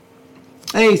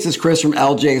Hey, this is Chris from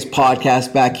LJ's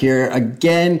podcast back here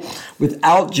again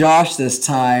without Josh this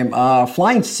time.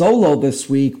 Flying solo this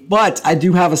week, but I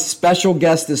do have a special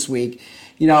guest this week.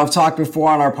 You know, I've talked before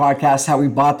on our podcast how we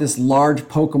bought this large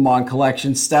Pokemon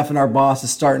collection. Steph, our boss,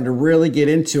 is starting to really get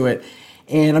into it.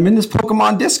 And I'm in this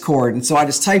Pokemon Discord. And so I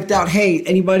just typed out, hey,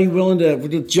 anybody willing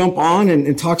to jump on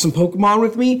and talk some Pokemon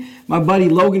with me? My buddy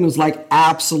Logan was like,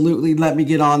 absolutely, let me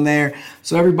get on there.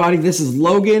 So everybody, this is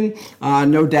Logan,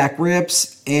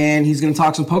 NoDakRips, and he's going to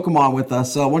talk some Pokemon with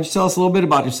us. So why don't you tell us a little bit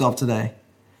about yourself today?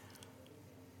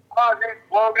 Name's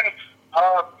Logan.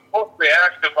 Mostly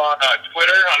active on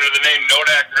Twitter under the name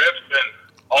NoDakRips. And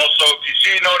also, if you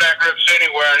see NoDakRips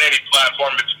anywhere on any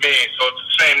platform, it's me. So it's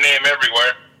the same name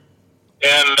everywhere.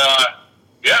 And,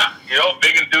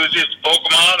 big enthusiast of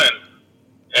Pokemon,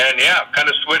 and kind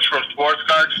of switched from sports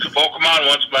cards to Pokemon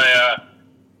once my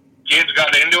kids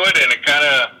got into it, and it kind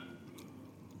of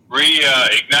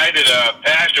reignited a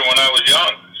passion when I was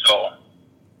young. So,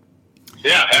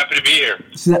 yeah, happy to be here.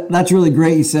 So that's really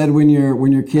great. You said when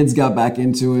your kids got back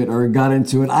into it or got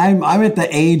into it. I'm at the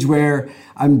age where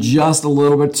I'm just a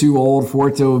little bit too old for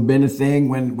it to have been a thing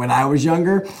when I was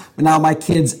younger. But now my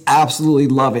kids absolutely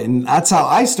love it. And that's how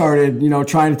I started,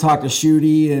 trying to talk to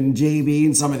Shooty and JB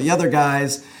and some of the other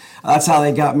guys. That's how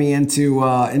they got me into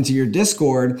your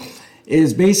Discord,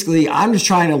 is basically I'm just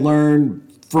trying to learn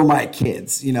for my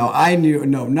kids. I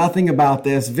know nothing about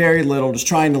this, very little, just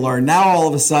trying to learn. Now all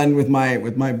of a sudden with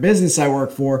my business I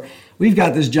work for, we've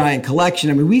got this giant collection.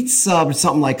 I mean, we subbed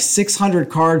something like 600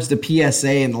 cards to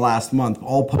PSA in the last month,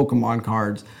 all Pokemon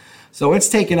cards. So it's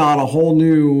taken on a whole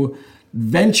new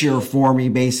venture for me,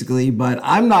 basically. But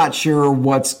I'm not sure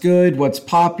what's good, what's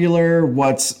popular,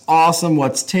 what's awesome,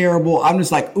 what's terrible. I'm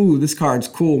just like, ooh, this card's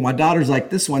cool. My daughter's like,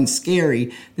 this one's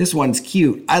scary. This one's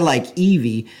cute. I like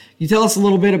Eevee. You tell us a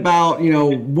little bit about,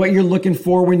 what you're looking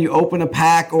for when you open a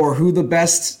pack, or who the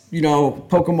best,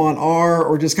 Pokemon are,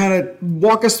 or just kind of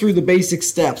walk us through the basic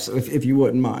steps, if you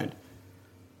wouldn't mind.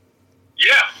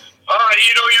 Yeah.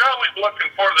 You're always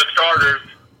looking for the starters.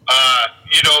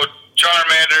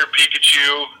 Charmander,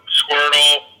 Pikachu,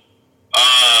 Squirtle,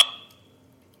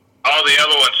 all the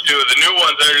other ones too. The new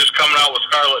ones that are just coming out with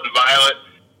Scarlet and Violet.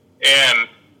 And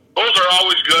those are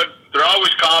always good. They're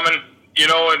always common,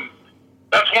 and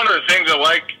that's one of the things I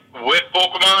like with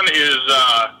Pokemon is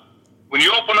when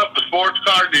you open up the sports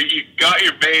card, you got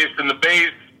your base, and the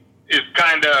base is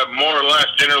kind of more or less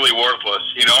generally worthless,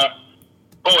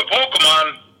 But with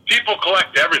Pokemon, people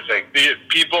collect everything.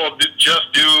 People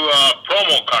just do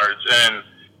promo cards, and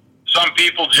some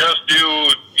people just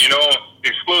do,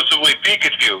 exclusively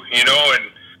Pikachu, and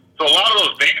so a lot of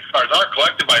those base cards are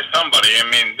collected by somebody. I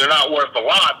mean, they're not worth a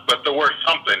lot, but they're worth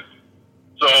something.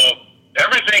 So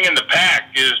everything in the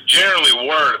pack is generally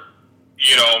worth,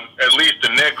 at least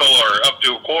a nickel or up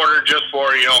to a quarter just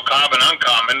for, common,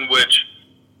 uncommon, which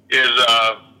is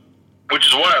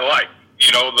what I like.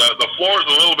 The floor is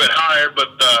a little bit higher,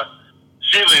 but the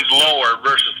ceiling's lower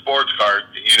versus sports cards,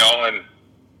 and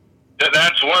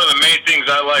that's one of the main things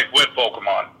I like with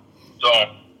Pokemon. So,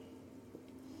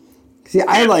 see,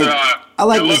 I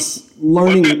like this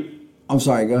learning. I'm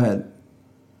sorry, go ahead.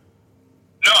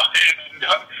 No,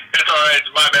 it's all right. It's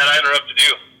my bad. I interrupted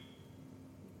you.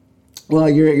 Well,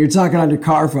 you're talking on your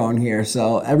car phone here,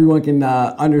 so everyone can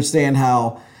understand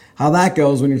how that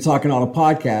goes when you're talking on a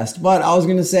podcast. But I was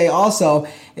going to say also,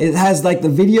 it has like the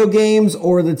video games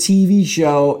or the TV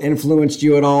show influenced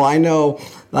you at all? I know,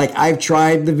 like, I've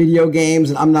tried the video games,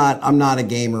 and I'm not a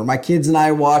gamer. My kids and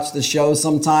I watch the show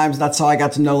sometimes. That's how I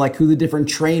got to know like who the different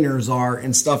trainers are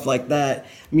and stuff like that.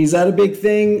 I mean, is that a big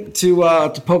thing to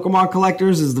Pokemon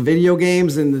collectors? Is the video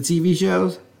games and the TV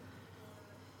shows?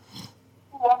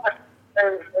 Well, they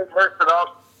mixed it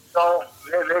up, so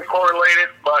they correlated.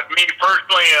 But me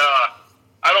personally,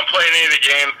 I don't play any of the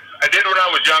games. I did when I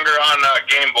was younger on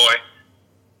Game Boy,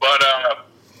 but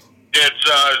it's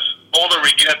as older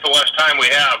we get, the less time we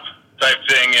have, type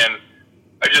thing. And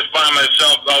I just find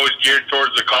myself always geared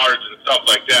towards the cards and stuff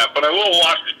like that. But I will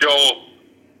watch the show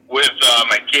with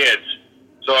my kids,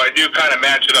 so I do kind of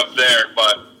match it up there.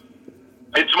 But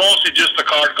it's mostly just the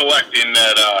card collecting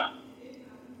that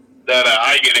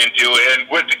I get into, and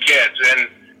with the kids. And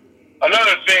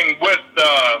another thing with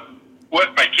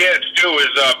my kids too is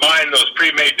buying those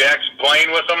pre-made decks and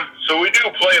playing with them. So we do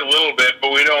play a little bit,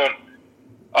 but we don't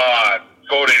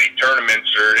go to any tournaments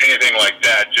or anything like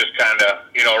that. Just kind of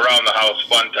around the house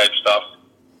fun type stuff.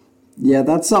 Yeah,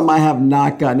 that's something I have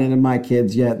not gotten into my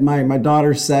kids yet. My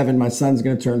daughter's 7. My son's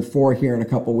going to turn 4 here in a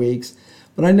couple weeks.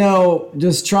 But I know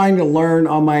just trying to learn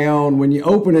on my own, when you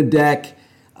open a deck,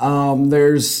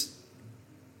 there's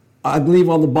I believe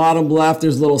on the bottom left,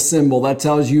 there's a little symbol that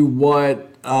tells you what,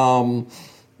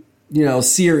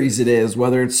 series it is,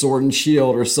 whether it's Sword and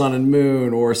Shield or Sun and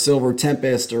Moon or Silver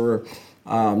Tempest or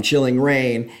Chilling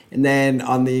Rain. And then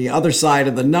on the other side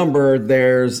of the number,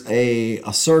 there's a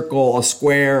circle, a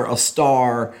square, a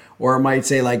star, or it might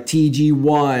say like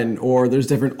TG1, or there's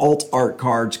different alt art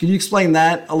cards. Could you explain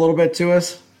that a little bit to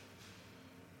us?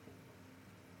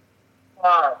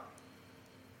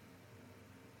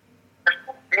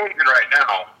 Right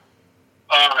now,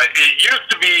 it used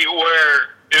to be where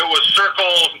it was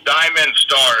circle, diamond,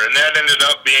 star, and that ended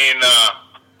up being,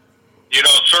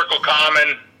 circle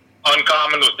common,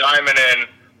 uncommon was diamond,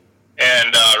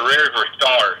 and rares were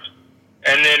stars.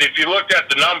 And then if you looked at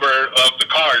the number of the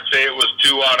card, say it was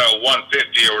 2 out of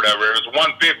 150 or whatever, it was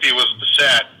 150 was the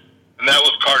set, and that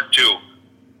was card 2.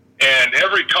 And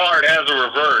every card has a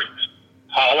reverse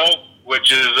hollow,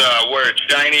 which is where it's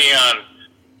shiny on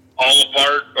all the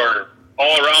part or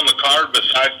all around the card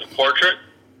besides the portrait.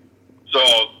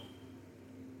 So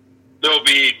there'll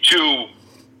be 2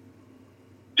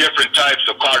 different types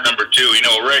of card number 2,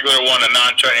 a regular one, a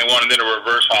non-shiny one, and then a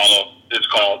reverse hollow is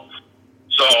called.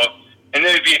 So, and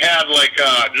then if you had like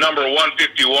number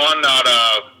 151 out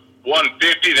of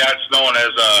 150, that's known as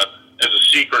a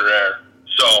secret rare.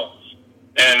 So,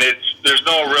 and there's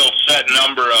no real set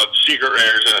number of secret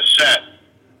rares in a set,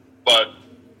 but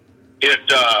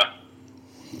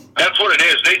that's what it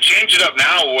is. They change it up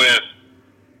now with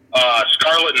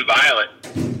Scarlet and Violet.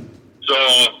 So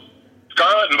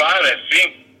Scarlet and Violet, I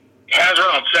think, has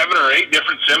around 7 or 8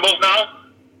 different symbols now.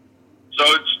 So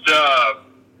it's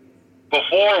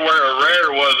before where a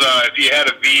rare was if you had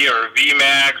a V or a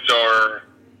VMAX or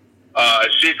a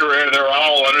secret rare, they're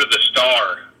all under the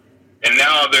star. And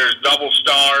now there's double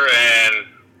star and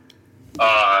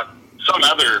some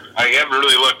other. I haven't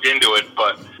really looked into it,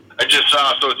 but I just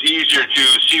saw, so it's easier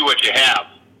to see what you have.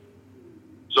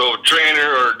 So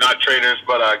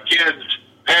kids,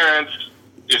 parents,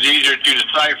 is easier to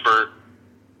decipher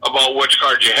about which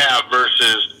card you have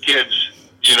versus kids,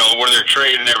 when they're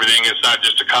trading everything. It's not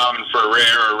just a common for a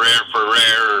rare or rare for a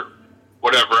rare or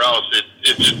whatever else.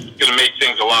 It's just going to make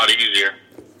things a lot easier.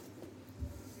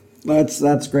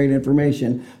 That's great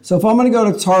information. So if I'm going to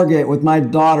go to Target with my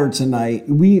daughter tonight,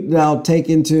 we now take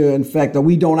into effect that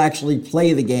we don't actually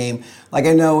play the game. Like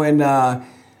I know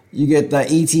you get the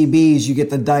ETBs, you get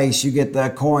the dice, you get the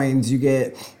coins, you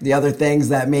get the other things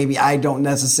that maybe I don't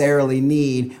necessarily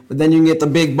need. But then you can get the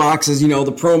big boxes, the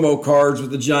promo cards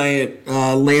with the giant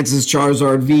Lance's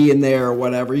Charizard V in there or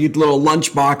whatever. You get the little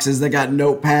lunch boxes that got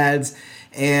notepads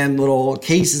and little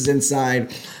cases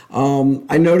inside.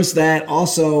 I noticed that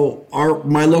also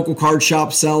my local card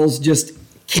shop sells just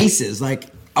cases, like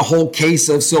a whole case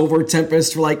of Silver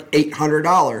Tempest for like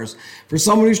 $800. For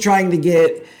someone who's trying to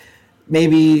get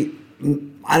maybe,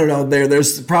 I don't know,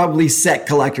 there's probably set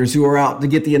collectors who are out to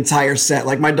get the entire set.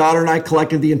 Like my daughter and I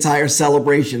collected the entire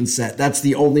Celebration set. That's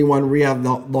the only one we have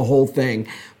the whole thing.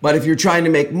 But if you're trying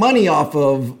to make money off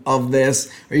of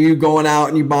this, are you going out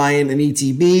and you buying an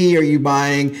ETB? Are you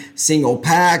buying single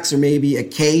packs or maybe a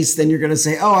case? Then you're going to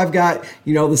say, oh, I've got,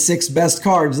 the 6 best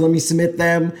cards. Let me submit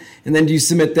them. And then do you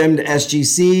submit them to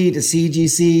SGC, to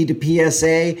CGC, to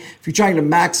PSA? If you're trying to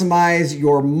maximize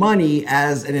your money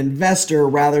as an investor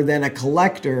rather than a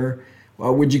collector,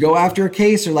 would you go after a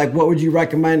case or what would you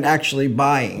recommend actually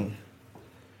buying?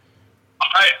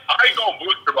 I go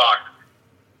booster box.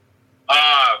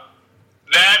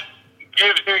 That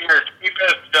gives you your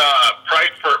cheapest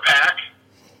price per pack.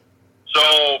 So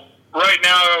right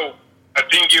now, I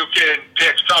think you can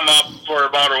pick some up for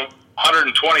about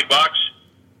 $120,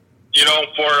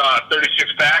 for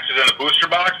 36 packs in a booster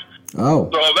box. Oh.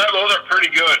 So those are pretty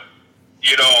good,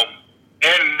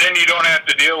 and then you don't have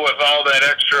to deal with all that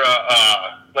extra,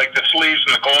 like the sleeves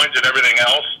and the coins and everything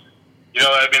else.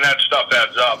 That stuff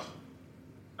adds up.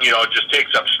 It just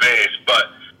takes up space, but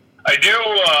I do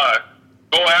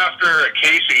go after a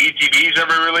case of ETBs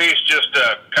every release just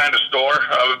to kind of store.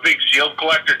 I'm a big sealed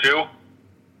collector too.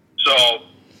 So,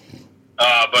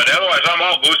 but otherwise I'm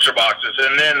all booster boxes.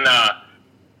 And then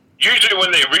usually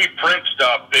when they reprint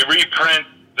stuff, they reprint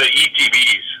the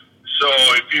ETBs. So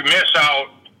if you miss out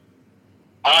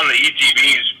on the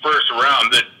ETBs first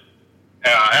round, that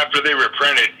after they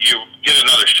reprint it, you get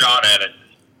another shot at it.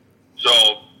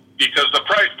 So because the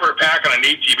price per pack on an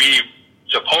ETB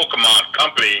to Pokemon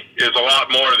company is a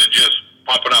lot more than just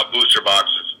pumping out booster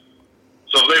boxes.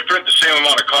 So if they print the same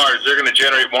amount of cards, they're going to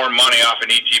generate more money off an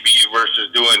ETB versus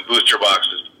doing booster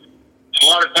boxes. So a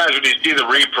lot of times when you see the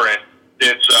reprint,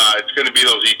 it's going to be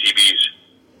those ETBs.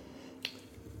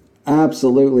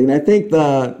 Absolutely. And I think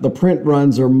the print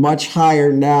runs are much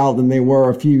higher now than they were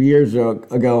a few years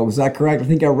ago. Is that correct? I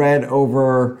think I read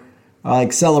over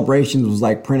like Celebrations was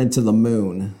like printed to the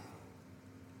moon.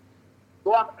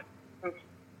 Well,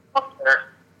 up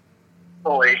there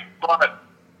fully, but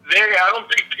I don't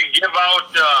think they give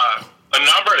out a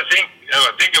number. I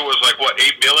think it was like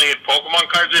 8 billion Pokemon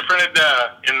cards they printed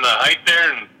in the height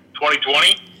there in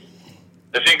 2020.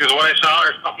 I think is what I saw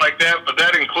or something like that. But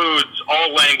that includes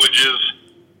all languages,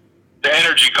 the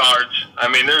energy cards. I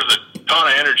mean, there's a ton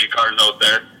of energy cards out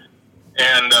there,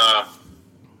 and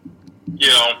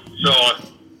so.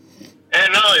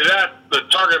 And not only that, the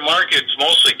target market's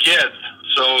mostly kids.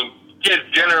 So kids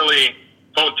generally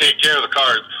don't take care of the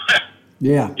cards.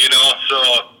 Yeah. So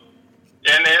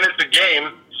and it's a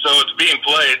game, so it's being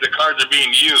played. The cards are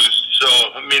being used. So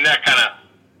I mean that kind of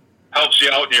helps you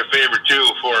out in your favor too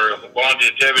for the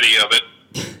longevity of it.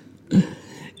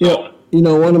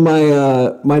 One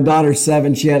of my daughter's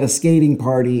 7. She had a skating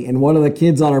party, and one of the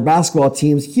kids on her basketball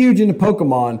team's huge into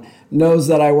Pokemon. Knows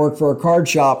that I work for a card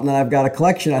shop and that I've got a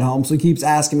collection at home, so he keeps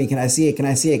asking me, "Can I see it? Can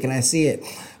I see it? Can I see it?"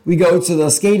 We go to the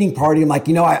skating party. I'm like,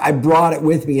 I brought it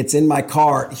with me. It's in my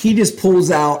car. He just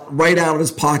pulls right out of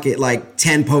his pocket like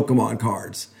 10 Pokemon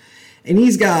cards. And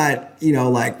he's got,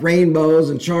 like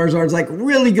Rainbows and Charizards, like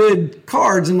really good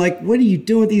cards. I'm like, what are you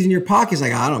doing with these in your pockets?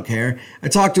 Like, I don't care. I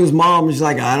talked to his mom, and she's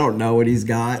like, I don't know what he's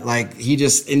got. Like, he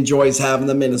just enjoys having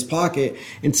them in his pocket.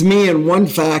 And to me, in one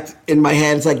fact in my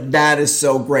head, it's like, that is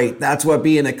so great. That's what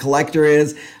being a collector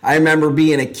is. I remember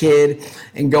being a kid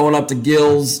and going up to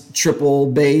Gil's triple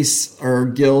base or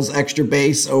Gil's extra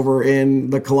base over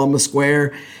in the Columbus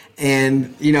Square.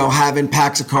 And, having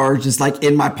packs of cards just like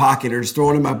in my pocket or just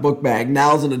throwing in my book bag.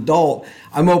 Now as an adult,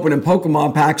 I'm opening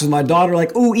Pokemon packs with my daughter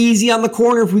like, oh, easy on the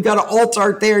corner. If we got an alt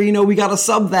art there, we got to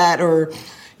sub that. Or,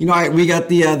 we got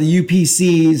the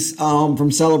UPCs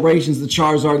from Celebrations, the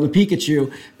Charizard and the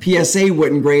Pikachu. PSA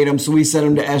wouldn't grade them, so we sent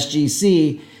them to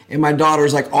SGC. And my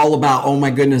daughter's like all about, oh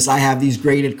my goodness, I have these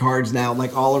graded cards now.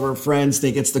 Like all of her friends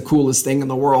think it's the coolest thing in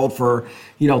the world for,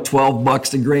 $12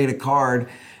 to grade a card.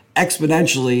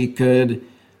 Exponentially could,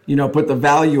 put the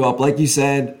value up. Like you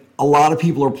said, a lot of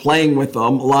people are playing with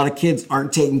them. A lot of kids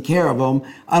aren't taking care of them.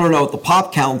 I don't know what the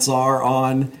pop counts are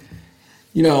on,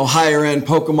 higher end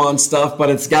Pokemon stuff, but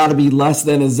it's got to be less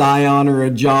than a Zion or a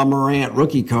John Morant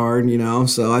rookie card,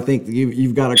 So I think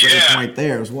you've got a great point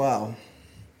there as well.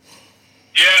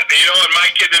 Yeah, and my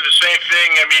kid did the same thing.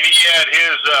 I mean,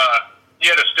 he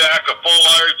had a stack of full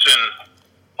arts and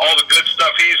all the good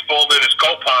stuff he's pulled in his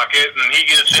coat pocket, and he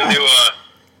gets into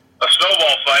a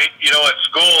snowball fight, at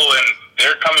school, and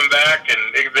they're coming back, and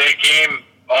they came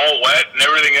all wet and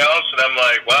everything else, and I'm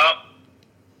like, well,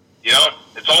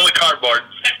 it's only cardboard.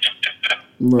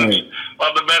 Right.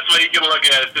 Well, the best way you can look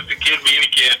at it is just a kid being a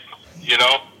kid,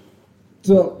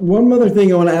 So one other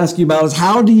thing I want to ask you about is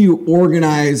how do you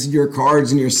organize your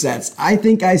cards and your sets? I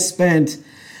think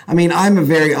I'm a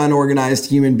very unorganized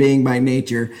human being by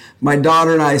nature. My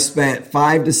daughter and I spent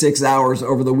 5 to 6 hours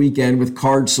over the weekend with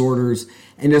card sorters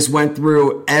and just went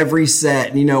through every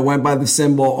set, went by the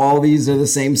symbol. All these are the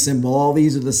same symbol. All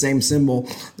these are the same symbol.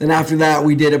 Then after that,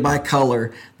 we did it by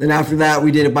color. Then after that,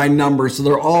 we did it by number. So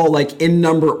they're all like in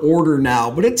number order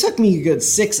now. But it took me a good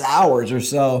 6 hours or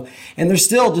so. And they're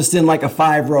still just in like a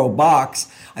 5-row box.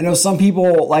 I know some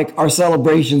people, like our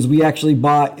Celebrations, we actually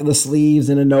bought the sleeves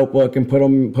in a notebook and put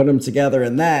them together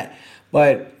in that.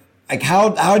 But like,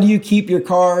 how do you keep your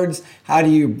cards? How do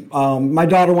you, my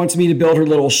daughter wants me to build her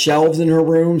little shelves in her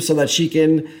room so that she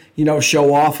can,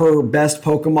 show off her best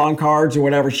Pokemon cards or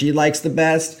whatever she likes the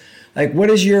best. Like, what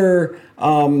does your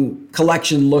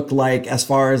collection look like as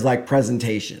far as like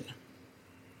presentation?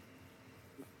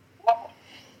 Well,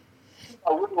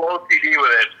 a little OCD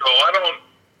with it, so I don't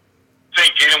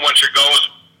think anyone should go as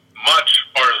much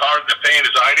or as hard to paint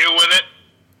as I do with it.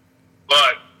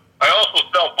 But I also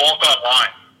sell bulk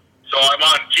online. So I'm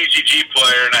on TCG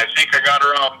Player, and I think I got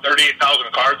around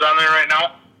 38,000 cards on there right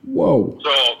now. Whoa.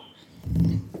 So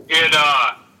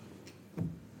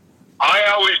I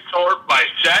always sort by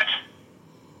set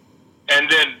and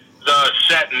then the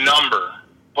set number.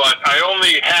 But I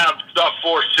only have stuff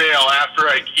for sale after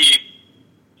I keep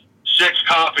 6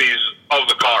 copies of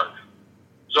the card.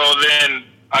 So then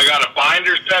I got a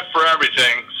binder set for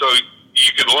everything, so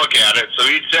you can look at it. So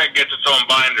each set gets its own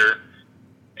binder.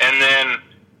 And then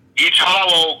each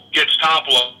hollow gets top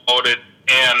loaded,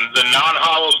 and the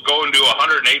non-hollows go into a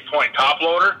 108-point top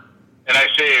loader, and I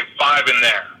save 5 in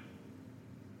there.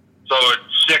 So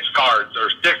it's 6 cards, or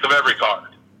 6 of every card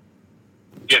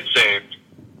get saved.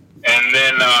 And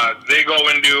then they go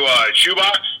into a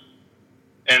shoebox,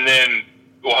 and then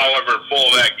however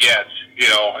full that gets,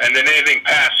 and then anything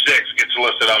past 6 gets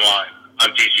listed online on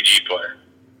TCG Player.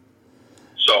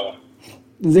 So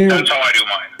that's how I do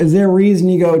mine. Is there a reason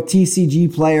you go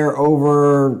TCG Player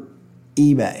over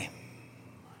eBay?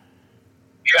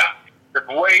 Yeah, it's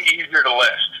way easier to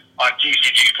list on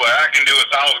TCG Player. I can do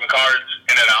 1,000 cards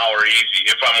in an hour easy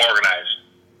if I'm organized.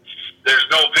 There's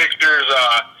no pictures.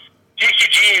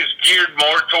 TCG is geared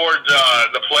more towards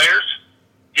the players,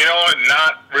 and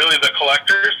not really the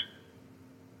collectors.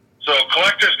 So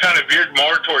collectors kind of veered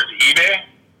more towards eBay,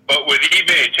 but with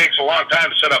eBay, it takes a long time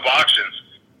to set up auctions.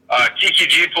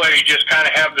 TCG Player, you just kind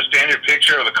of have the standard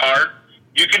picture of the card.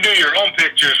 You can do your own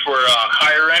pictures for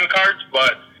higher-end cards,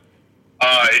 but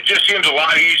it just seems a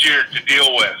lot easier to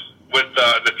deal with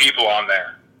the people on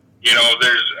there.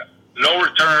 There's no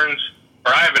returns,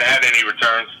 or I haven't had any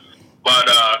returns, but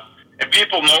and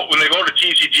people know when they go to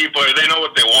TCG Player, they know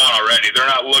what they want already. They're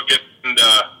not looking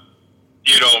to,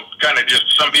 kind of just,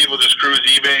 some people just cruise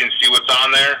eBay and see what's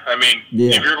on there. I mean,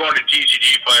 If you're going to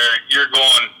TCG Player, you're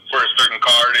going for a certain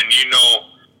card, and you know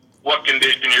what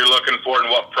condition you're looking for and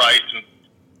what price. And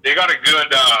they got a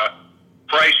good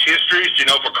price history,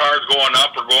 so if a card's going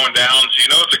up or going down,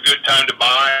 so it's a good time to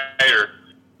buy or,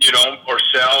 or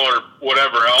sell or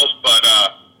whatever else. But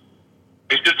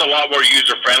it's just a lot more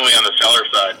user-friendly on the seller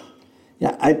side.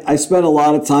 Yeah, I spent a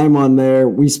lot of time on there.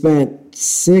 We spent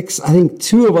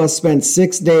 2 of us spent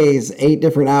 6 days, 8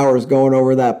 different hours going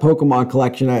over that Pokemon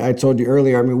collection I told you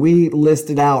earlier. I mean, we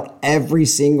listed out every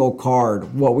single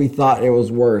card, what we thought it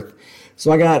was worth.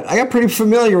 So I got pretty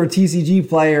familiar with TCG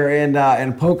Player and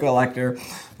Pokecollector.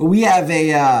 But we have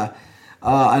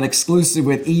an exclusive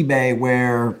with eBay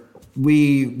where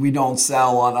we don't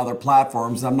sell on other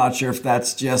platforms. I'm not sure if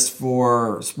that's just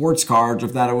for sports cards,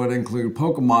 if that would include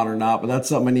Pokemon or not, but that's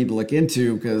something I need to look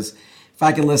into, because if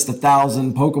I can list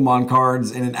 1,000 Pokemon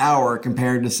cards in an hour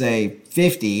compared to, say,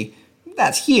 50,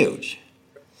 that's huge.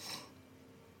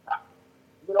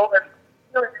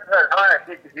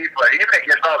 eBay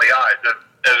gets all the eyes,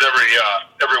 as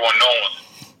everyone knows.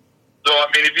 So, I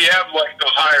mean, if you have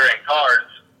those higher end cards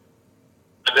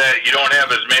that you don't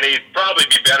have as many, it'd probably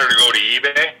be better to go to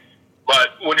eBay.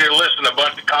 But when you're listing a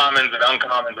bunch of commons and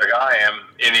uncommons like I am,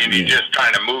 and you're just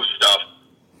trying to move stuff,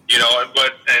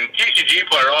 and TCG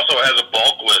Player also has a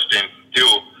bulk listing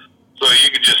too. So you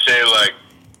could just say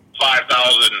 5,000,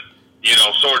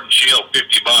 Sword and Shield, $50,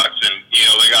 and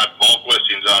they got bulk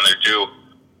listings on there too.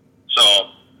 So,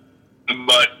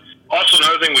 but also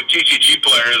another thing with TCG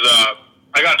Player is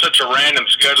I got such a random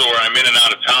schedule where I'm in and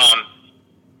out of town.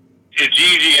 It's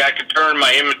easy. I can turn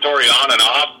my inventory on and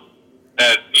off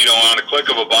at on a click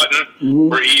of a button. Mm-hmm.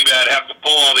 Where eBay, I'd have to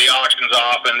pull all the auctions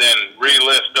off and then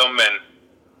relist them, and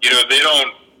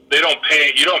they don't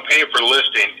pay. You don't pay for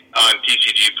listing on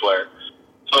TCG Player.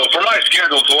 So for my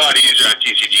schedule, it's a lot easier on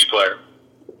TCG Player.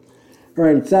 All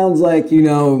right, it sounds like, you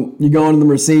go into the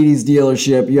Mercedes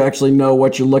dealership, you actually know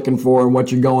what you're looking for and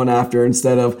what you're going after,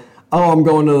 instead of, I'm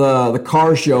going to the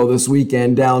car show this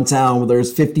weekend downtown where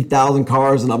there's 50,000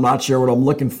 cars and I'm not sure what I'm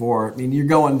looking for. I mean, you're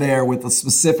going there with a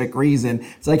specific reason.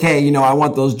 It's like, hey, I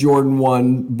want those Jordan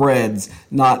 1 breads,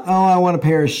 not, I want a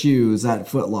pair of shoes at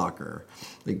Foot Locker.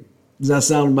 Does that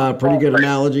sound about a pretty good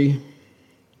analogy?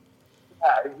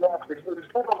 Yeah, exactly.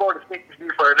 People go to TCG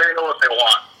Player, they know what they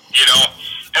want,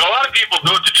 And a lot of people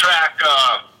do it to track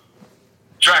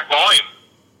volume,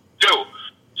 too.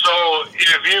 So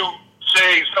if you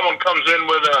say someone comes in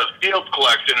with a field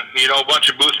collection, a bunch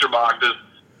of booster boxes,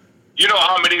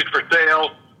 how many is for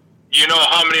sale,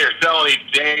 how many are selling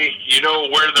each day,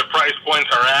 where the price points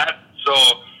are at. So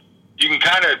you can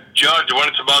kind of judge when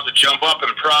it's about to jump up in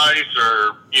price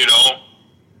or,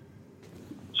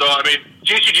 So, I mean,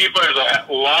 TCG Player has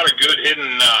a lot of good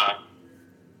hidden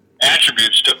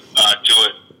attributes to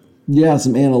it. Yeah,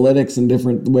 some analytics and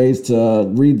different ways to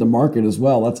read the market as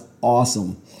well. That's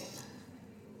awesome.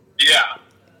 Yeah.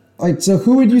 All right, so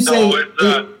who would you say...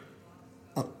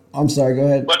 I'm sorry, go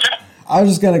ahead. What's that? I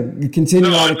was just going to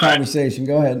continue on the conversation.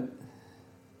 Go ahead.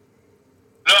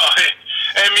 No,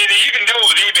 I mean, you can do it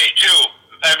with eBay, too.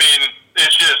 I mean,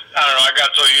 it's just, I don't know, I got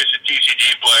so used to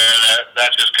TCG Player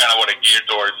that's just kind of what I geared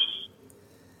towards.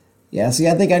 Yeah, see,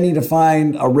 I think I need to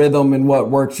find a rhythm in what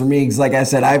works for me. Because like I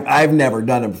said, I've never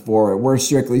done it before. We're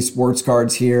strictly sports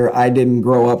cards here. I didn't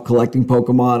grow up collecting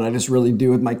Pokemon. I just really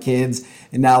do with my kids.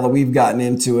 And now that we've gotten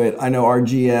into it, I know our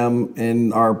GM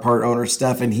and our part owner,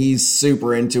 Stefan, he's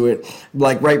super into it.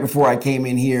 Like right before I came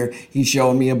in here, he's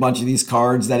showing me a bunch of these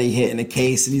cards that he hit in a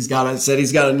case. And he's got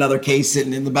another case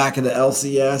sitting in the back of the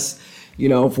LCS.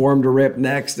 for him to rip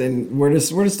next. And we're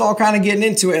just all kind of getting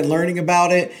into it and learning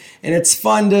about it. And it's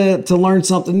fun to learn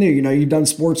something new. You've done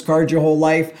sports cards your whole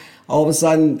life. All of a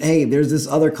sudden, hey, there's this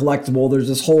other collectible. There's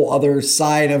this whole other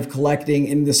side of collecting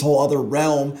in this whole other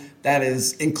realm that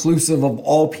is inclusive of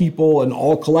all people and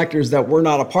all collectors that we're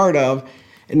not a part of.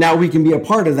 And now we can be a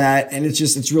part of that. And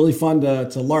it's really fun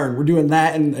to learn. We're doing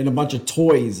that and a bunch of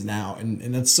toys now.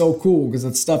 And that's so cool because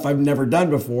it's stuff I've never done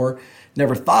before,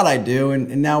 never thought I'd do.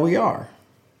 And now we are.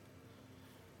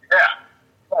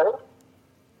 Yeah.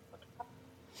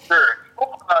 Sure.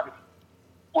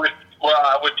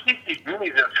 With TCGs,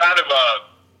 it's kind of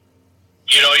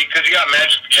because you got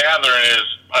Magic the Gathering is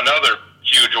another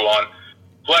huge one.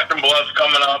 Flesh and Blood's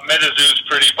coming up. Metazoo's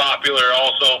pretty popular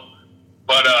also.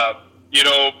 But,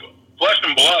 Flesh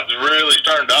and Blood's really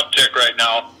starting to uptick right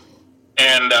now,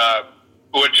 and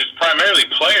which is primarily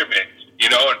player-based,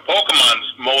 and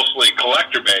Pokemon's mostly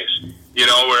collector-based,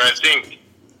 where I think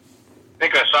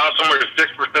I saw somewhere that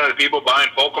 6% of the people buying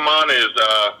Pokemon is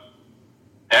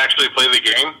actually play the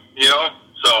game,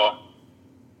 So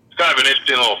it's kind of an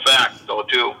interesting little fact, though,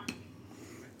 too.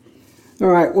 All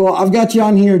right. Well, I've got you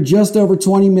on here just over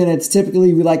 20 minutes.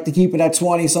 Typically, we like to keep it at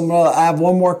 20, so I have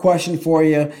one more question for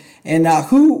you. And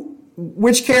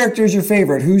which character is your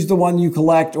favorite? Who's the one you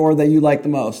collect or that you like the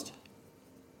most?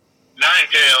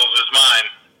 Ninetales is mine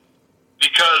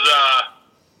because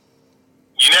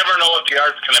you never know what the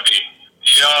art's going to be,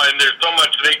 and there's so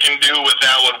much they can do with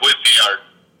that one with the art.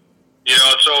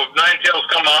 So if Ninetales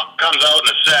comes out in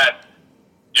a set,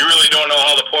 you really don't know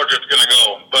how the portrait's going to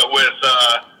go. But with,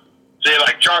 say,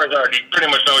 like Charizard, you pretty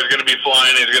much know he's going to be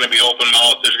flying, he's going to be open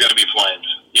mouth, there's going to be flames,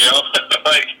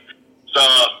 So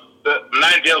the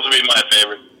Ninetales would be my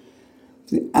favorite.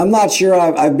 I'm not sure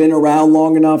I've been around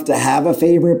long enough to have a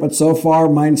favorite, but so far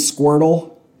mine's Squirtle.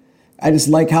 I just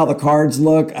like how the cards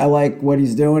look. I like what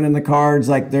he's doing in the cards.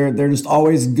 Like they're just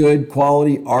always good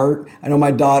quality art. I know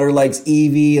my daughter likes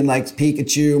Eevee and likes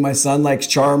Pikachu. My son likes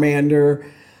Charmander.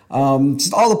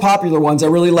 Just all the popular ones. I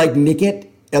really like Nickit.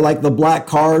 I like the black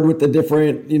card with the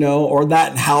different, or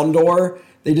that Houndour.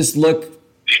 They just look.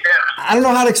 Yeah. I don't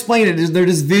know how to explain it. They're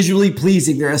just visually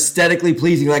pleasing. They're aesthetically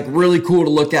pleasing. Like really cool to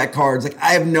look at cards. Like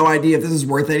I have no idea if this is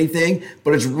worth anything,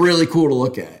 but it's really cool to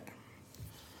look at.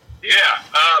 Yeah,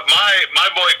 my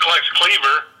boy collects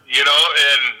Cleaver, and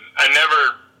I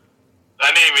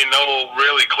didn't even know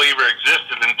really Cleaver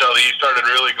existed until he started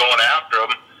really going after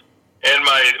him. And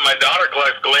my daughter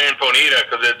collects Galarian Ponyta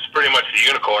because it's pretty much a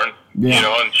unicorn,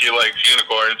 and she likes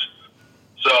unicorns.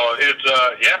 So it's,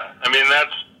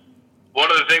 that's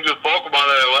one of the things with Pokemon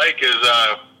that I like is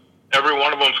every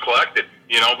one of them's collected,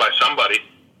 by somebody.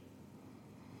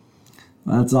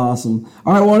 That's awesome.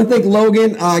 All right, I want to thank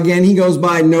Logan. Again, he goes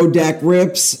by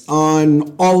NoDakRips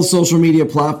on all the social media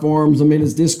platforms. I'm in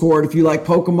his Discord. If you like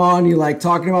Pokemon, you like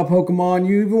talking about Pokemon,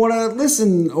 you even want to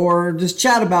listen or just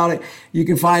chat about it, you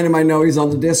can find him. I know he's on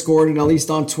the Discord and at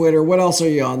least on Twitter. What else are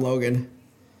you on, Logan?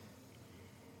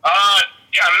 I'm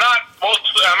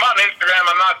on Instagram.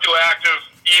 I'm not too active.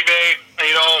 eBay,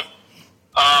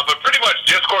 but pretty much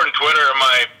Discord and Twitter are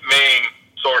my main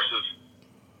sources.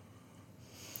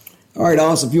 All right,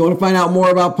 awesome. If you want to find out more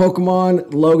about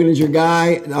Pokemon, Logan is your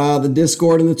guy, the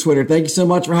Discord and the Twitter. Thank you so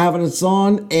much for having us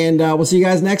on, and we'll see you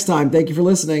guys next time. Thank you for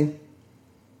listening.